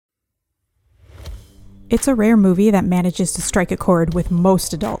It's a rare movie that manages to strike a chord with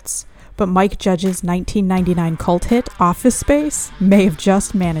most adults, but Mike Judge's 1999 cult hit, Office Space, may have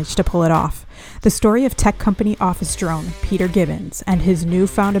just managed to pull it off. The story of tech company office drone Peter Gibbons and his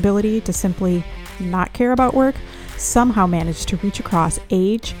newfound ability to simply not care about work somehow managed to reach across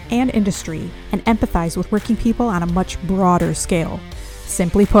age and industry and empathize with working people on a much broader scale.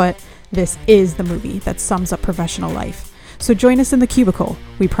 Simply put, this is the movie that sums up professional life. So join us in the cubicle.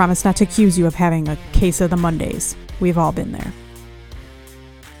 We promise not to accuse you of having a case of the Mondays. We've all been there.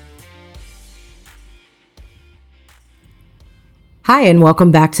 Hi, and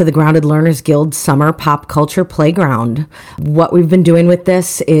welcome back to the Grounded Learners Guild Summer Pop Culture Playground. What we've been doing with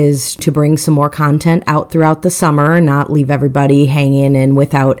this is to bring some more content out throughout the summer, not leave everybody hanging and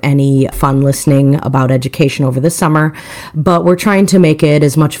without any fun listening about education over the summer. But we're trying to make it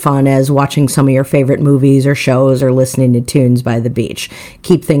as much fun as watching some of your favorite movies or shows or listening to tunes by the beach.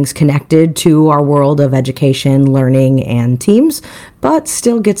 Keep things connected to our world of education, learning, and teams, but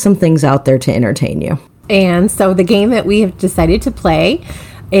still get some things out there to entertain you. And so the game that we have decided to play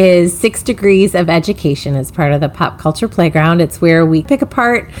is 6 Degrees of Education as part of the Pop Culture Playground. It's where we pick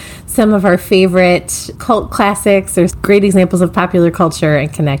apart some of our favorite cult classics or great examples of popular culture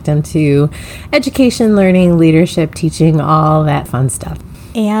and connect them to education, learning, leadership, teaching, all that fun stuff.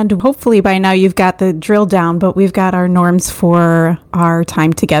 And hopefully by now you've got the drill down, but we've got our norms for our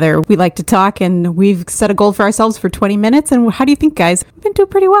time together. We like to talk, and we've set a goal for ourselves for 20 minutes. And how do you think, guys? We've been doing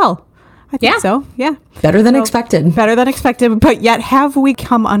pretty well. I think so. Yeah. Better than expected. Better than expected. But yet, have we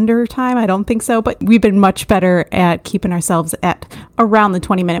come under time? I don't think so. But we've been much better at keeping ourselves at around the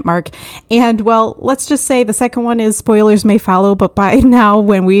 20-minute mark. And, well, let's just say the second one is spoilers may follow. But by now,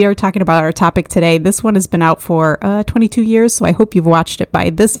 when we are talking about our topic today, this one has been out for 22 years. So I hope you've watched it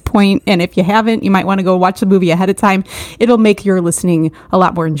by this point. And if you haven't, you might want to go watch the movie ahead of time. It'll make your listening a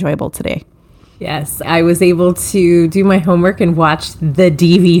lot more enjoyable today. Yes, I was able to do my homework and watch the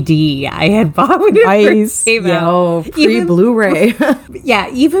DVD I had bought when it first came out. Pre-Blu-ray. Yeah,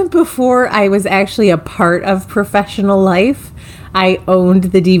 even before I was actually a part of professional life, I owned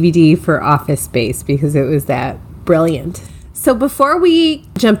the DVD for Office Space because it was that brilliant. So before we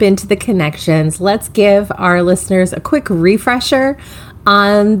jump into the connections, let's give our listeners a quick refresher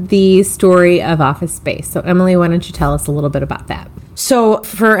on the story of Office Space. So Emily, why don't you tell us a little bit about that? So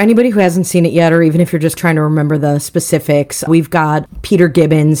for anybody who hasn't seen it yet, or even if you're just trying to remember the specifics, we've got Peter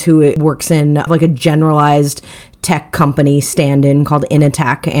Gibbons, who works in like a generalized tech company stand-in called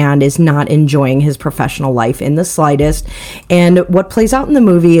Initech and is not enjoying his professional life in the slightest. And what plays out in the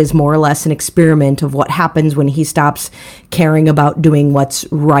movie is more or less an experiment of what happens when he stops caring about doing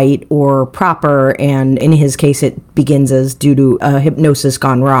what's right or proper. And in his case, it begins as due to a hypnosis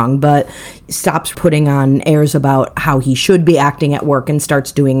gone wrong, but stops putting on airs about how he should be acting at work and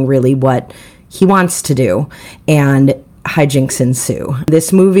starts doing really what he wants to do. And hijinks ensue.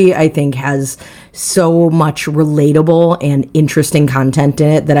 This movie, I think, has so much relatable and interesting content in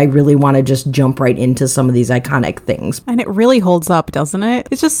it that I really want to just jump right into some of these iconic things. And it really holds up, doesn't it?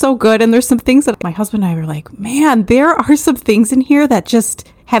 It's just so good. And there's some things that my husband and I were like, man, there are some things in here that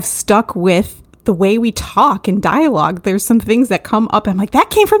just have stuck with the way we talk and dialogue. There's some things that come up. I'm like,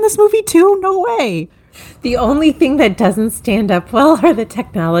 that came from this movie too? No way. The only thing that doesn't stand up well are the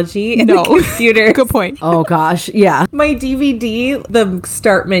technology and the computer. Good point. Oh, gosh. Yeah. My DVD, the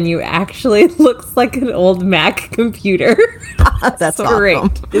start menu actually looks like an old Mac computer. That's so awesome.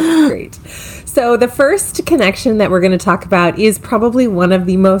 Great. It's great. So the first connection that we're going to talk about is probably one of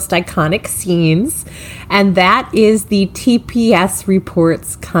the most iconic scenes, and that is the TPS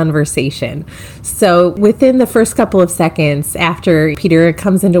reports conversation. So within the first couple of seconds after Peter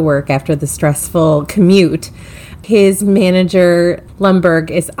comes into work after the stressful commute, his manager, Lumberg,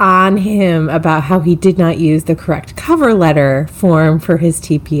 is on him about how he did not use the correct cover letter form for his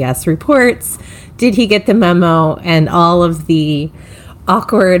TPS reports. Did he get the memo? And all of the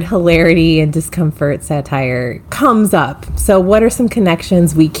awkward hilarity and discomfort satire comes up. So what are some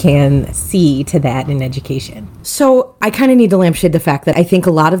connections we can see to that in education? So I kind of need to lampshade the fact that I think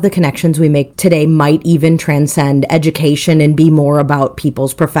a lot of the connections we make today might even transcend education and be more about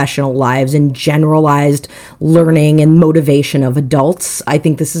people's professional lives and generalized learning and motivation of adults. I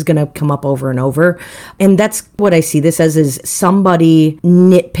think this is going to come up over and over. And that's what I see this as, is somebody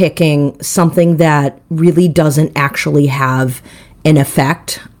nitpicking something that really doesn't actually have an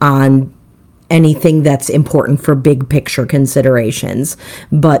effect on anything that's important for big picture considerations,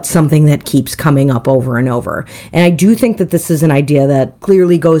 but something that keeps coming up over and over. And I do think that this is an idea that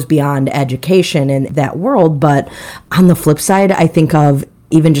clearly goes beyond education in that world. But on the flip side, I think of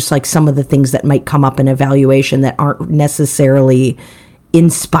even just like some of the things that might come up in evaluation that aren't necessarily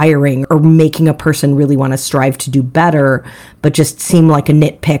inspiring or making a person really want to strive to do better, but just seem like a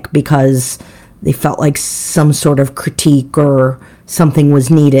nitpick because they felt like some sort of critique or something was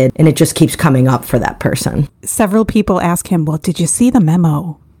needed, and it just keeps coming up for that person. Several people ask him, well, did you see the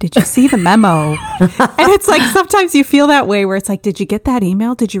memo? Did you see the memo? And it's like, sometimes you feel that way where it's like, did you get that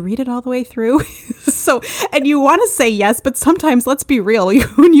email? Did you read it all the way through? So, and you want to say yes, but sometimes, let's be real,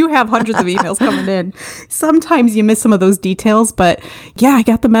 when you have hundreds of emails coming in, sometimes you miss some of those details. But yeah, I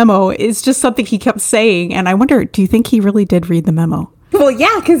got the memo. It's just something he kept saying. And I wonder, do you think he really did read the memo? Well,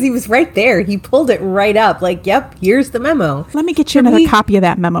 yeah, because he was right there. He pulled it right up. Like, yep, here's the memo. Let me get you another copy of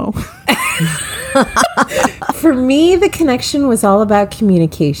that memo. For me, the connection was all about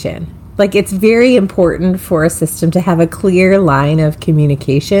communication. Like, it's very important for a system to have a clear line of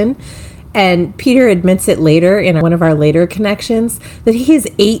communication. And Peter admits it later in one of our later connections that he has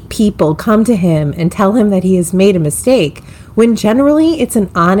 8 people come to him and tell him that he has made a mistake, when generally it's an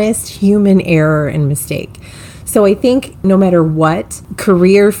honest human error and mistake. So I think no matter what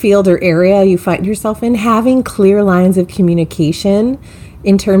career field or area you find yourself in, having clear lines of communication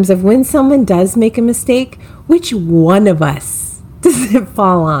in terms of when someone does make a mistake, which one of us does it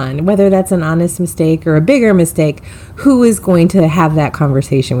fall on? Whether that's an honest mistake or a bigger mistake, who is going to have that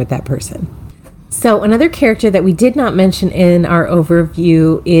conversation with that person? So another character that we did not mention in our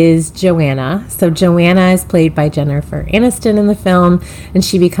overview is Joanna. So Joanna is played by Jennifer Aniston in the film, and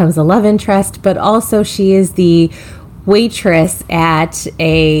she becomes a love interest, but also she is the waitress at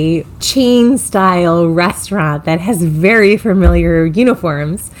a chain-style restaurant that has very familiar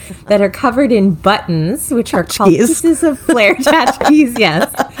uniforms that are covered in buttons, which are called pieces of flair. Tchotchkes, yes.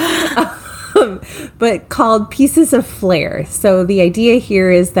 But called pieces of flair. So the idea here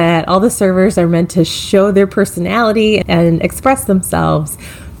is that all the servers are meant to show their personality and express themselves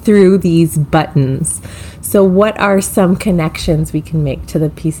through these buttons. So what are some connections we can make to the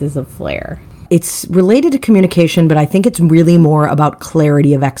pieces of flair? It's related to communication, but I think it's really more about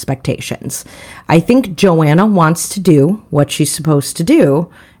clarity of expectations. I think Joanna wants to do what she's supposed to do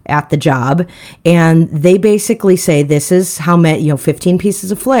at the job, and they basically say, this is how many, 15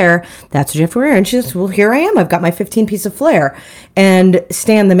 pieces of flair, that's what you have to wear. And she says, well, here I am, I've got my 15 piece of flair. And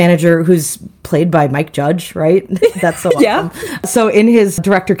Stan, the manager, who's played by Mike Judge, right? That's so awesome. Yeah. So in his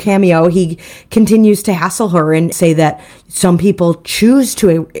director cameo, he continues to hassle her and say that some people choose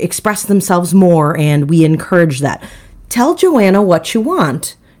to express themselves more, and we encourage that. Tell Joanna what you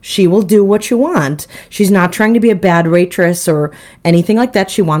want. She will do what you want. She's not trying to be a bad waitress or anything like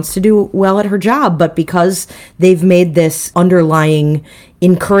that. She wants to do well at her job, but because they've made this underlying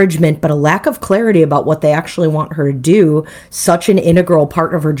encouragement, but a lack of clarity about what they actually want her to do, such an integral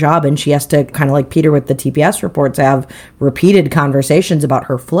part of her job, and she has to, kind of like Peter with the TPS reports, have repeated conversations about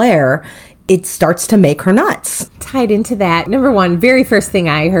her flair, it starts to make her nuts. Tied into that, number one, very first thing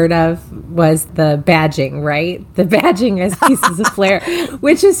I heard of was the badging, right? The badging as pieces of flair,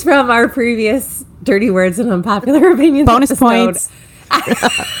 which is from our previous Dirty Words and Unpopular Opinions bonus episode. Points.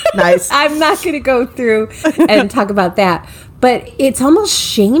 Nice. I'm not going to go through and talk about that, but it's almost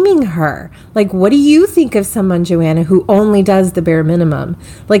shaming her. Like, what do you think of someone, Joanna, who only does the bare minimum?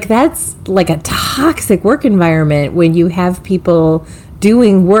 Like, that's like a toxic work environment when you have people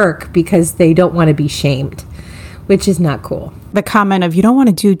doing work because they don't want to be shamed, which is not cool. The comment of, you don't want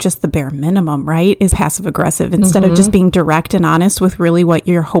to do just the bare minimum, right, is passive aggressive instead of just being direct and honest with really what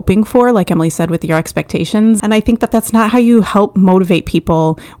you're hoping for, like Emily said, with your expectations. And I think that that's not how you help motivate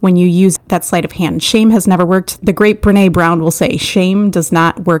people when you use that sleight of hand. Shame has never worked. The great Brene Brown will say, shame does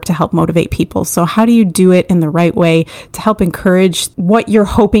not work to help motivate people. So how do you do it in the right way to help encourage what you're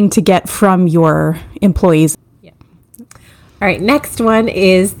hoping to get from your employees? All right, next one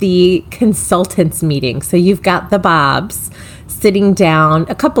is the consultants meeting. So you've got the Bobs sitting down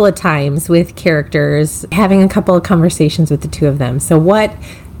a couple of times with characters, having a couple of conversations with the two of them. So what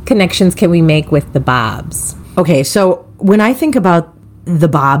connections can we make with the Bobs? Okay, so when I think about the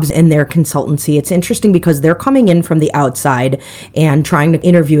Bobs and their consultancy, it's interesting because they're coming in from the outside and trying to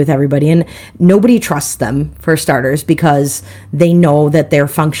interview with everybody, and nobody trusts them, for starters, because they know that their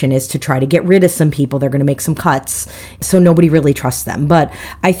function is to try to get rid of some people. They're going to make some cuts, so nobody really trusts them. But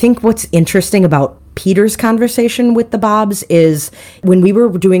I think what's interesting about Peter's conversation with the Bobs is when we were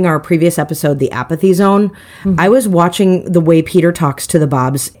doing our previous episode, The Apathy Zone, I was watching the way Peter talks to the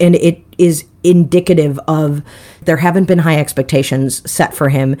Bobs, and it is indicative of there haven't been high expectations set for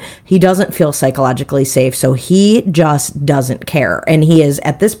him. He doesn't feel psychologically safe, so he just doesn't care. And he is,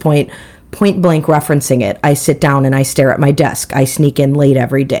 at this point, point blank referencing it. I sit down and I stare at my desk. I sneak in late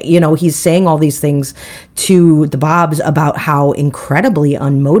every day. He's saying all these things to the Bobs about how incredibly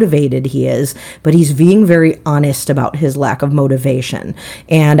unmotivated he is, but he's being very honest about his lack of motivation.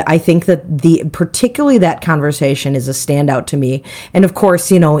 And I think that particularly that conversation is a standout to me. And of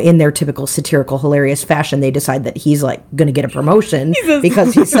course, in their typical satirical, hilarious fashion, they decide that he's like going to get a promotion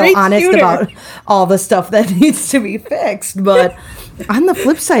because he's so honest about all the stuff that needs to be fixed. But on the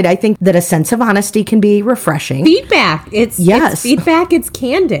flip side, I think that a sense of honesty can be refreshing. Feedback. It's feedback. It's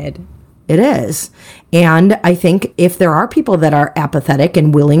candid. It is. And I think if there are people that are apathetic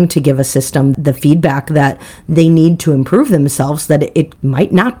and willing to give a system the feedback that they need to improve themselves, that it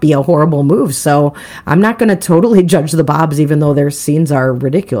might not be a horrible move. So I'm not going to totally judge the Bobs, even though their scenes are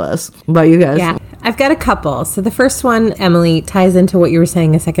ridiculous. What about you guys? Yeah, I've got a couple. So the first one, Emily, ties into what you were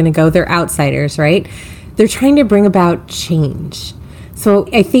saying a second ago. They're outsiders, right? They're trying to bring about change. So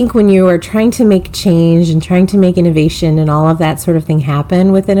I think when you are trying to make change and trying to make innovation and all of that sort of thing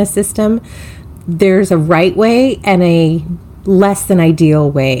happen within a system, there's a right way and a less than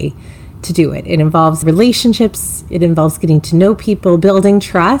ideal way to do it. It involves relationships, it involves getting to know people, building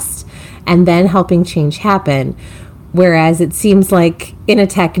trust, and then helping change happen. Whereas it seems like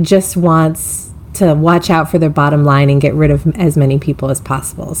Initech just wants to watch out for their bottom line and get rid of as many people as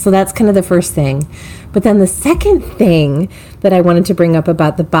possible. So that's kind of the first thing. But then the second thing that I wanted to bring up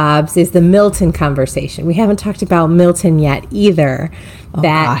about the Bobs is the Milton conversation. We haven't talked about Milton yet either.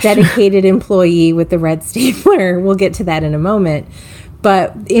 Dedicated employee with the red stapler. We'll get to that in a moment.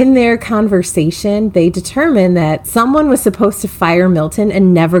 But in their conversation, they determined that someone was supposed to fire Milton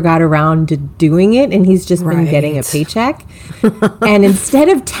and never got around to doing it, and he's just been getting a paycheck. And instead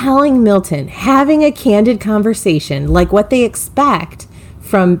of telling Milton, having a candid conversation, like what they expect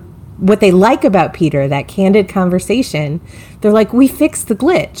from what they like about Peter, that candid conversation, they're like, we fixed the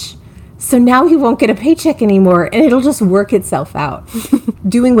glitch. So now he won't get a paycheck anymore, and it'll just work itself out.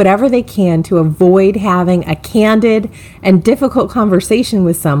 Doing whatever they can to avoid having a candid and difficult conversation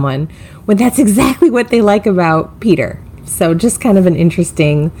with someone when that's exactly what they like about Peter. So just kind of an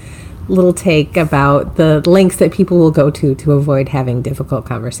interesting little take about the lengths that people will go to avoid having difficult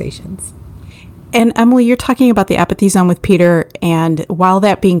conversations. And Emily, you're talking about the apathy zone with Peter, and while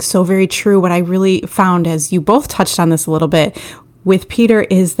that being so very true, what I really found, as you both touched on this a little bit, with Peter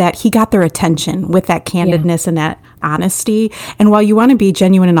is that he got their attention with that candidness and that honesty. And while you want to be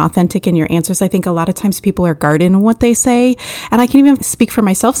genuine and authentic in your answers, I think a lot of times people are guarded in what they say. And I can even speak for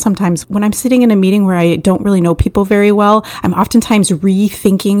myself sometimes. When I'm sitting in a meeting where I don't really know people very well, I'm oftentimes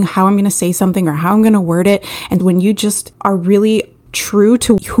rethinking how I'm going to say something or how I'm going to word it. And when you just are really true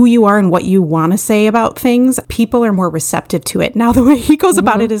to who you are and what you want to say about things, people are more receptive to it. Now, the way he goes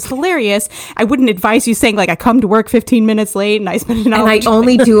about it is hilarious. I wouldn't advise you saying, like, I come to work 15 minutes late and I spend an hour. And I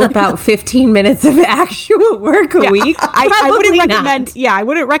only do about 15 minutes of actual work a week. I wouldn't recommend, I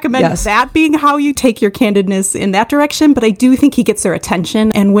wouldn't recommend that being how you take your candidness in that direction, but I do think he gets their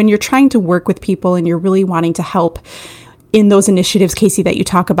attention. And when you're trying to work with people and you're really wanting to help in those initiatives, Casey, that you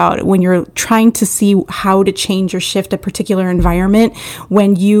talk about, when you're trying to see how to change or shift a particular environment,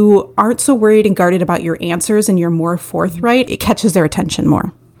 when you aren't so worried and guarded about your answers and you're more forthright, it catches their attention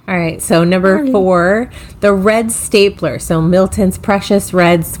more. All right, so number 4, the red stapler. So Milton's precious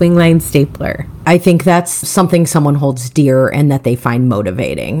red swing line stapler. I think that's something someone holds dear and that they find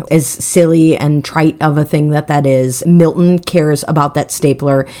motivating. As silly and trite of a thing that is, Milton cares about that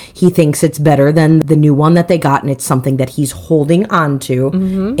stapler. He thinks it's better than the new one that they got, and it's something that he's holding on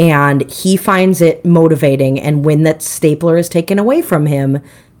to. And he finds it motivating. And when that stapler is taken away from him,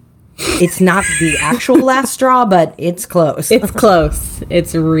 it's not the actual last straw, but it's close. It's close.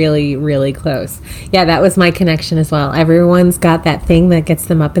 It's really, really close. Yeah, that was my connection as well. Everyone's got that thing that gets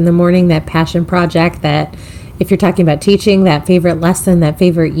them up in the morning, that passion project, that if you're talking about teaching, that favorite lesson, that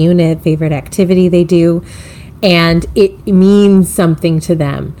favorite unit, favorite activity they do, and it means something to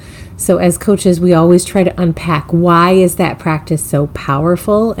them. So as coaches, we always try to unpack, why is that practice so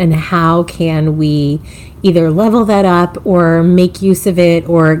powerful, and how can we either level that up or make use of it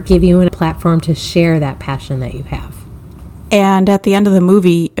or give you a platform to share that passion that you have. And at the end of the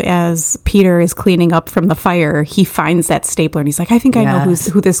movie, as Peter is cleaning up from the fire, he finds that stapler and he's like, I think I know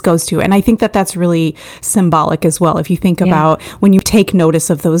who this goes to. And I think that that's really symbolic as well. If you think about when you take notice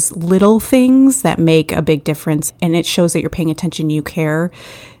of those little things that make a big difference, and it shows that you're paying attention, you care.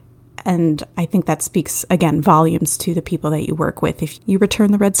 And I think that speaks, again, volumes to the people that you work with if you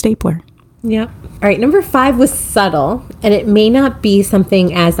return the red stapler. Yeah. All right. Number 5 was subtle, and it may not be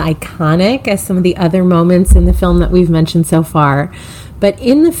something as iconic as some of the other moments in the film that we've mentioned so far. But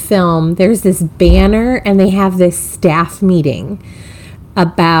in the film, there's this banner, and they have this staff meeting.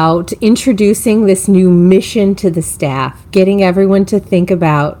 about introducing this new mission to the staff, getting everyone to think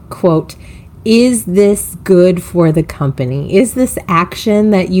about, quote, is this good for the company? Is this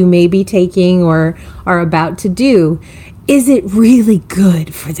action that you may be taking or are about to do, is it really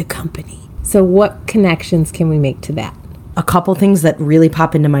good for the company? So what connections can we make to that? A couple things that really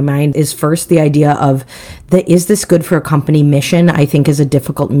pop into my mind is first the idea of is this good for a company mission, I think is a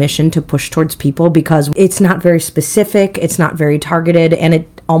difficult mission to push towards people because it's not very specific, it's not very targeted, and it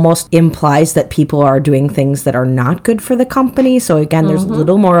almost implies that people are doing things that are not good for the company. So again, there's a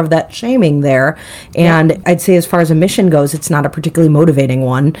little more of that shaming there. And I'd say as far as a mission goes, it's not a particularly motivating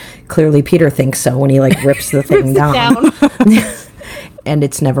one. Clearly Peter thinks so when he rips the thing down. And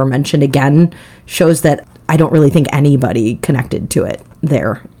it's never mentioned again, shows that I don't really think anybody connected to it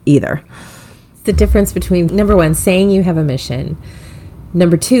there either. The difference between, number one, saying you have a mission,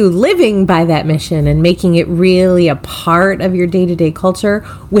 number two, living by that mission and making it really a part of your day-to-day culture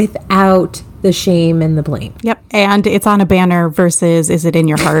without the shame and the blame. Yep. And it's on a banner versus is it in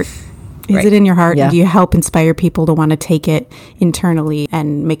your heart? Is it in your heart? Yeah. And do you help inspire people to want to take it internally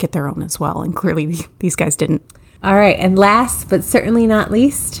and make it their own as well? And clearly these guys didn't. All right, and last but certainly not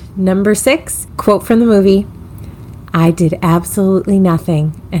least, number 6, quote from the movie, I did absolutely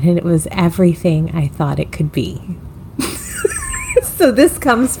nothing, and it was everything I thought it could be. So this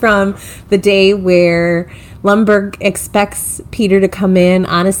comes from the day where Lumbergh expects Peter to come in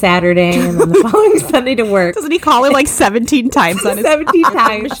on a Saturday and on the following Sunday to work. Doesn't he call it 17 times on his 17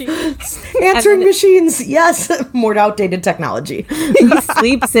 times. Answering machines, yes. More outdated technology. He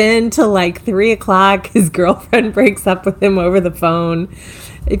sleeps in till 3 o'clock. His girlfriend breaks up with him over the phone.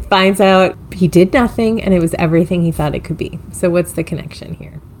 It finds out he did nothing and it was everything he thought it could be. So what's the connection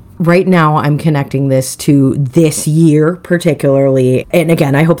here? Right now, I'm connecting this to this year particularly. And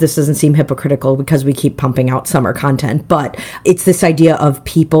again, I hope this doesn't seem hypocritical because we keep pumping out summer content, but it's this idea of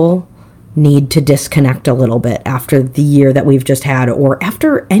people need to disconnect a little bit after the year that we've just had, or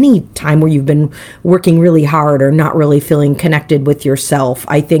after any time where you've been working really hard or not really feeling connected with yourself.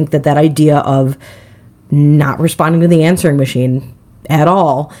 I think that idea of not responding to the answering machine at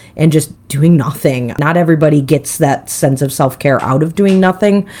all and just doing nothing. Not everybody gets that sense of self-care out of doing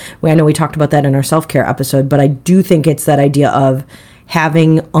nothing. I know we talked about that in our self-care episode, but I do think it's that idea of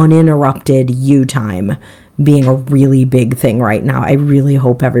having uninterrupted you time being a really big thing right now. I really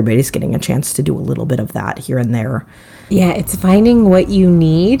hope everybody's getting a chance to do a little bit of that here and there. Yeah, it's finding what you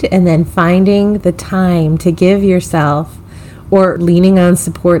need and then finding the time to give yourself, or leaning on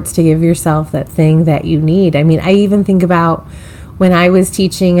supports to give yourself that thing that you need. I mean, I even think about when I was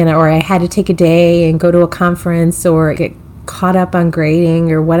teaching or I had to take a day and go to a conference or get caught up on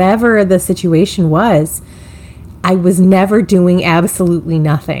grading or whatever the situation was, I was never doing absolutely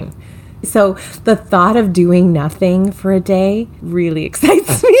nothing. So the thought of doing nothing for a day really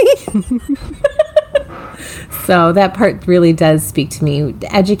excites me. So that part really does speak to me.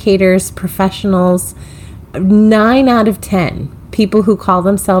 Educators, professionals, 9 out of 10 people who call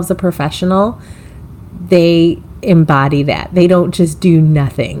themselves a professional, they embody that. They don't just do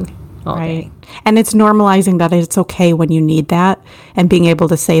nothing all day. And it's normalizing that it's okay when you need that and being able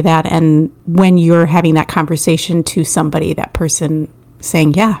to say that. And when you're having that conversation to somebody, that person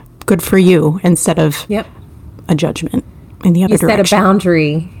saying, yeah, good for you, instead of a judgment in the other direction.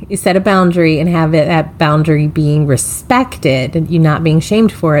 You set a boundary and have that boundary being respected and you not being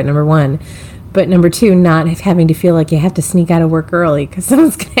shamed for it, number one. But number two, not having to feel like you have to sneak out of work early because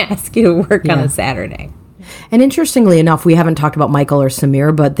someone's going to ask you to work on a Saturday. And interestingly enough, we haven't talked about Michael or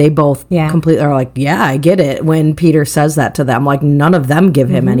Samir, but they both completely are like, yeah, I get it. When Peter says that to them, none of them give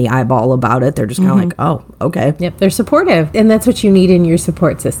him any eyeball about it. They're just kind of like, oh, okay. Yep, they're supportive. And that's what you need in your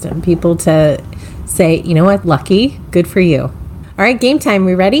support system. People to say, you know what, lucky, good for you. All right, game time.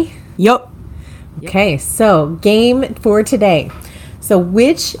 We ready? Yep. Okay, so game for today. So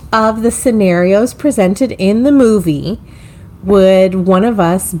which of the scenarios presented in the movie would one of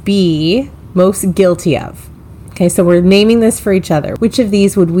us be most guilty of? Okay, so we're naming this for each other. Which of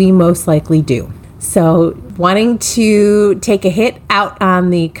these would we most likely do? So wanting to take a hit out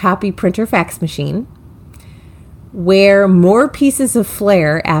on the copy printer fax machine, wear more pieces of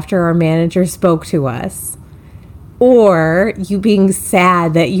flair after our manager spoke to us, or you being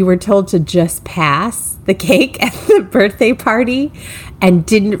sad that you were told to just pass the cake at the birthday party and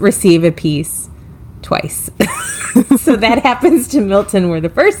didn't receive a piece twice. So that happens to Milton, where the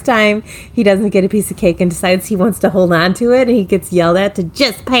first time he doesn't get a piece of cake and decides he wants to hold on to it, and he gets yelled at to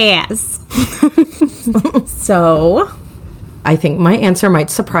just pass. So I think my answer might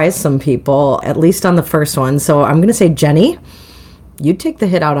surprise some people, at least on the first one. So I'm going to say Jenny. you'd take the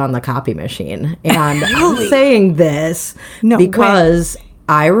hit out on the copy machine. And I'm saying this because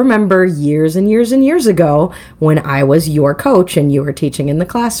I remember years and years and years ago when I was your coach and you were teaching in the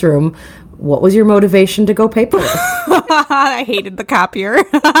classroom, what was your motivation to go paperless? I hated the copier.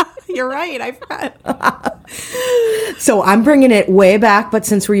 You're right. I forgot. So I'm bringing it way back, but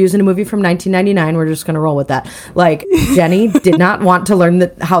since we're using a movie from 1999, we're just going to roll with that. Like, Jenny did not want to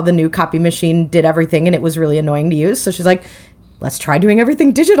learn how the new copy machine did everything, and it was really annoying to use. So she's like, let's try doing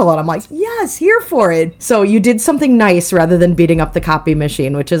everything digital. And I'm like, yes, here for it. So you did something nice rather than beating up the copy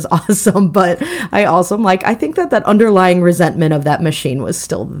machine, which is awesome. But I also am like, I think that underlying resentment of that machine was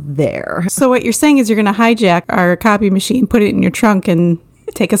still there. So what you're saying is you're going to hijack our copy machine, put it in your trunk, and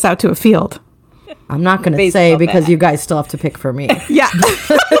take us out to a field. I'm not going to say because you guys still have to pick for me. Yeah.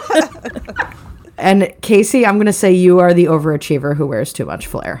 And Casey, I'm going to say you are the overachiever who wears too much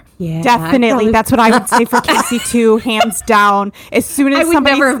flair. Yeah, definitely. That's what I would say for Casey too, hands down. As soon as I would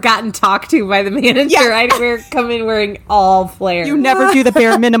never have gotten talked to by the manager. Yeah. I'd come in wearing all flair. You never do the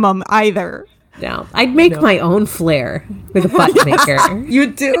bare minimum either. No, I'd make my own flair with a button maker. You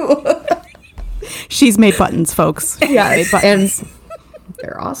do. She's made buttons, folks. Yeah, and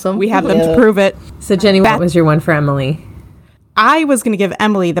they're awesome. We have them to prove it. So Jenny, what was your one for Emily? I was going to give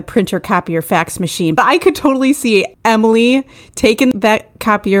Emily the printer, copier, fax machine, but I could totally see Emily taking that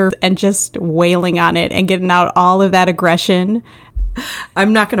copier and just wailing on it and getting out all of that aggression.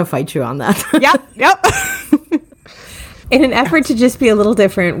 I'm not going to fight you on that. Yep. In an effort to just be a little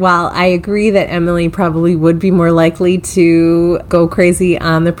different, while I agree that Emily probably would be more likely to go crazy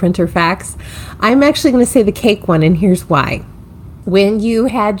on the printer fax, I'm actually going to say the cake one, and here's why. When you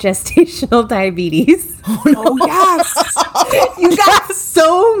had gestational diabetes. Oh yes. You got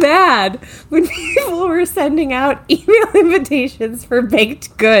so mad when people were sending out email invitations for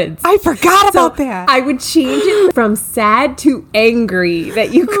baked goods. I forgot about that. I would change it from sad to angry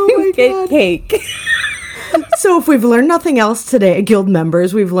that you couldn't get cake. So if we've learned nothing else today, Guild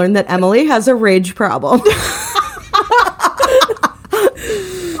members, we've learned that Emily has a rage problem.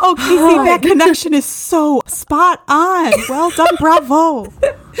 Oh, Casey, that connection is so spot on. Well done, bravo.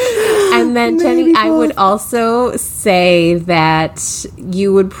 And then, Jenny, I would also say that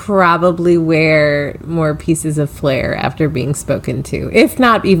you would probably wear more pieces of flair after being spoken to, if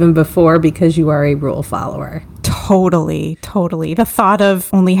not even before, because you are a rule follower. Totally. The thought of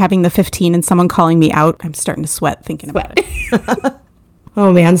only having the 15 and someone calling me out, I'm starting to sweat thinking about it.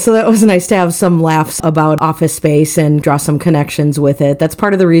 Oh man, so that was nice to have some laughs about Office Space and draw some connections with it. That's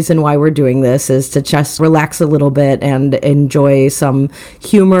part of the reason why we're doing this, is to just relax a little bit and enjoy some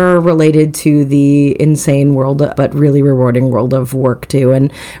humor related to the insane world, but really rewarding world of work too.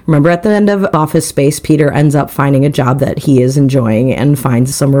 And remember, at the end of Office Space, Peter ends up finding a job that he is enjoying and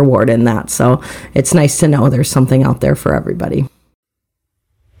finds some reward in that. So it's nice to know there's something out there for everybody.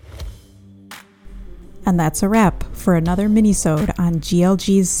 And that's a wrap for another mini-sode on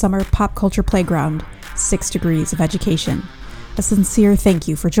GLG's Summer Pop Culture Playground, 6 Degrees of Education. A sincere thank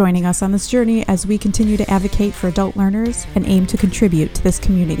you for joining us on this journey as we continue to advocate for adult learners and aim to contribute to this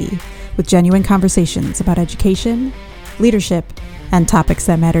community with genuine conversations about education, leadership, and topics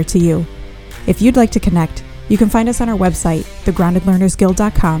that matter to you. If you'd like to connect, you can find us on our website,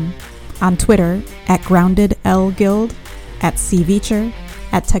 thegroundedlearnersguild.com, on Twitter @GroundedLGuild, @CVeacher,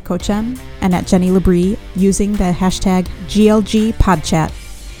 @TechCoachM, and @JennyLabrie using the hashtag GLGPodchat.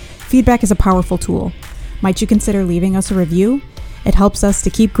 Feedback is a powerful tool. Might you consider leaving us a review? It helps us to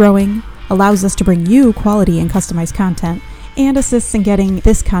keep growing, allows us to bring you quality and customized content, and assists in getting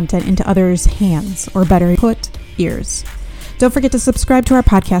this content into others' hands, or better put, ears. Don't forget to subscribe to our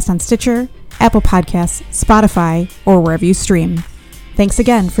podcast on Stitcher, Apple Podcasts, Spotify, or wherever you stream. Thanks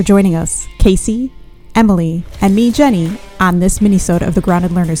again for joining us, Casey, Emily, and me, Jenny, on this minisode of the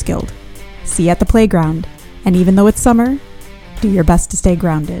Grounded Learners Guild. See you at the playground, and even though it's summer, do your best to stay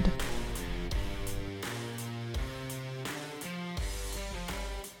grounded.